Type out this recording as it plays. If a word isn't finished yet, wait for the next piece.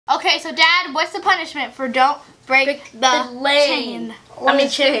Okay, so Dad, what's the punishment for don't break the chain?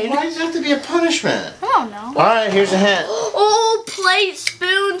 Chain. Why does it have to be a punishment? I don't know. All right, here's a hint. Oh, plate,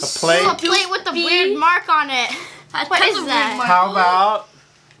 spoons. A plate? A plate with a weird mark on it. What is that? How about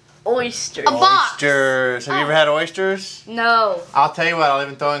Oysters. A box. oysters? Have you ever had oysters? No. I'll tell you what, I'll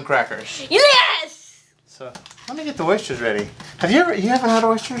even throw in crackers. Yes! So, let me get the oysters ready. You haven't had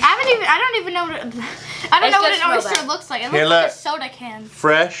oysters? I don't even know what an oyster looks like. It looks like a soda can.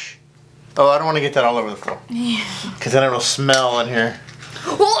 Fresh. Oh, I don't want to get that all over the floor. Yeah. Because then it'll smell in here.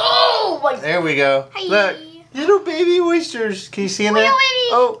 Oh, my. There we go. Hi. Look, little baby oysters. Can you see in there? Little baby.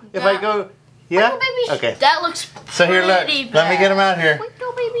 Oh, if I go, yeah? Little baby. Okay. That looks So here, look. pretty Let me bad. get them out here.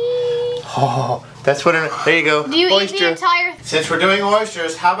 Little baby. Oh, that's what it, there you go. Do you Oyster. eat the entire? Since we're doing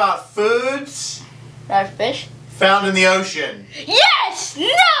oysters, how about foods Fish? found in the ocean? Yes! No!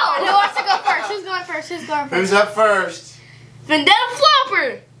 Who wants to go first? Who's going first? Who's going first? Who's up first? Vendetta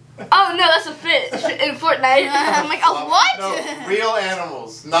Flopper! Oh no, that's a fish in Fortnite. I'm like, oh, what? No, real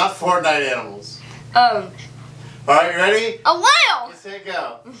animals, not Fortnite animals. Um, All right, you ready? A whale. Let's say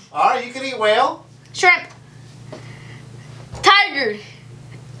go. All right, you can eat whale, Shrimp. tiger.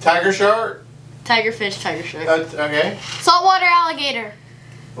 tiger shark. Tiger fish, tiger shark. Okay. Saltwater alligator.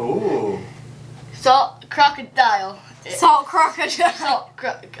 Ooh. Salt crocodile. Salt crocodile. Salt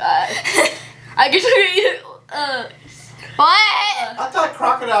crocodile. I guess we What? I thought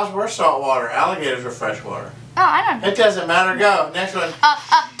crocodiles were saltwater, alligators are freshwater. Oh, I don't know. It doesn't matter. Go. Next one.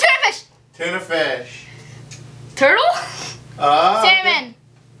 Tuna fish. Tuna fish. turtle. Salmon.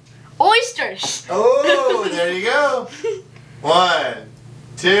 Oysters. Oh, there you go. 1,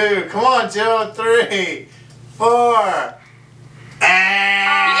 2, come on, 2, 3, 4.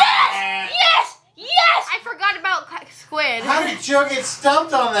 Yes! I forgot about squid. How did Joe get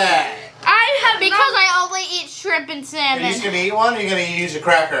stumped on that? Because I only eat shrimp and Are salmon. you just going to eat one or are you going to use a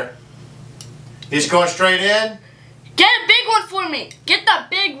cracker? You just going straight in? Get a big one for me. Get that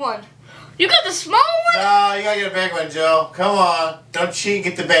big one. You got the small one? No, you got to get a big one, Joe. Come on. Don't cheat,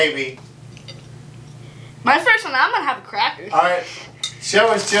 get the baby. My first one, I'm gonna have a cracker. All right. Show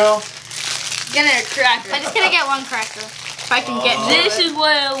us, Joe. Get a cracker. I'm just gonna get one cracker. If I can get This is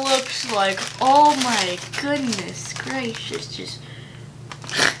what it looks like. Oh my goodness gracious. Just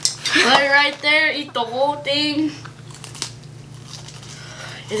put it right there. Eat the whole thing.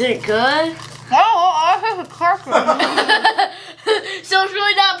 Is it good? Oh, I have a cracker. So it's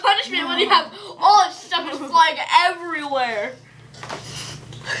really not a punishment when you have all this stuff is flying everywhere.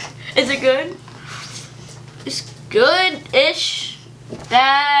 Is it good? It's good-ish.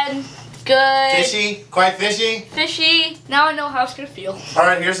 Bad. Good. Fishy? Quite fishy? Fishy. Now I know how it's gonna feel. All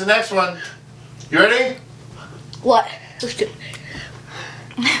right, here's the next one. You ready? What? Let's do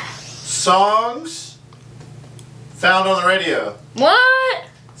it. Songs found on the radio. What?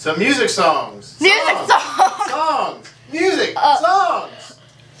 Some music songs. Music song. Songs. Music. Songs.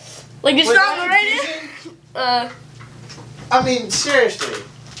 Like it's Was not that already? confusing? I mean, seriously.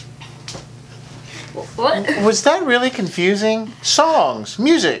 What? Was that really confusing? Songs.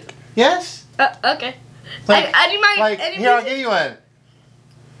 Music. Yes? Okay. Like, I do my like any here, I'll music? give you one.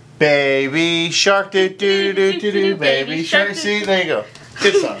 Baby shark, do do do do do. Baby shark. See, there you go.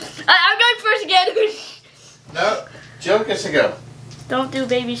 Good song. I'm going first again. No, Joe gets to go. Don't do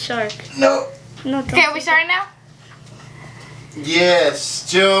baby shark. No. No, don't. Okay, are we starting now? Yes,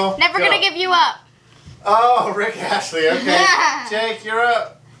 Joe. Never go. gonna give you up. Oh, Rick Ashley. Okay, Jake, you're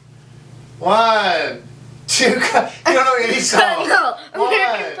up. 1, 2. You don't know any song. No.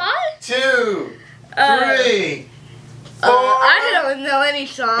 American 1, Pie? 2, 3, 4. I don't know any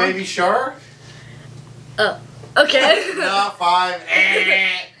song. Baby shark. Okay. No, 5.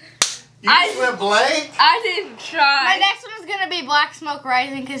 You just went blank. I didn't try. My next one is gonna be Black Smoke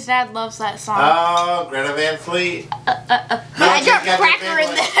Rising because Dad loves that song. Oh, Greta Van Fleet. I got a cracker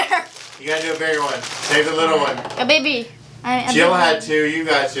in there. You gotta do a bigger one. Save the little one. A baby. Jill had 2. You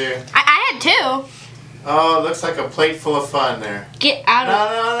got 2. I had 2. Oh, it looks like a plate full of fun there. Get out No,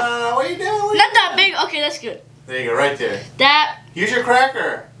 of no, no, no. What are you doing? Not that big. Okay, that's good. There you go, right there. That. Use your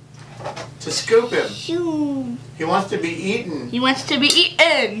cracker to scoop him. Phew. He wants to be eaten. He wants to be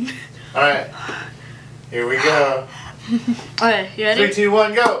eaten. All right. Here we go. Okay, you ready? 3, 2,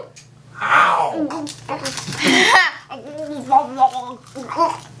 1, go. Ow.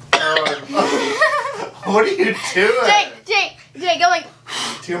 What are you doing? Jake, go like.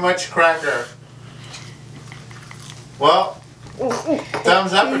 Too much cracker. Well,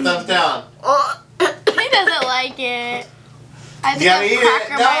 thumbs up or thumbs down? He doesn't like it. I You think gotta a eat it.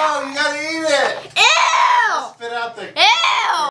 cracker might- No, you gotta eat it. Ew! Spit out the. Ew!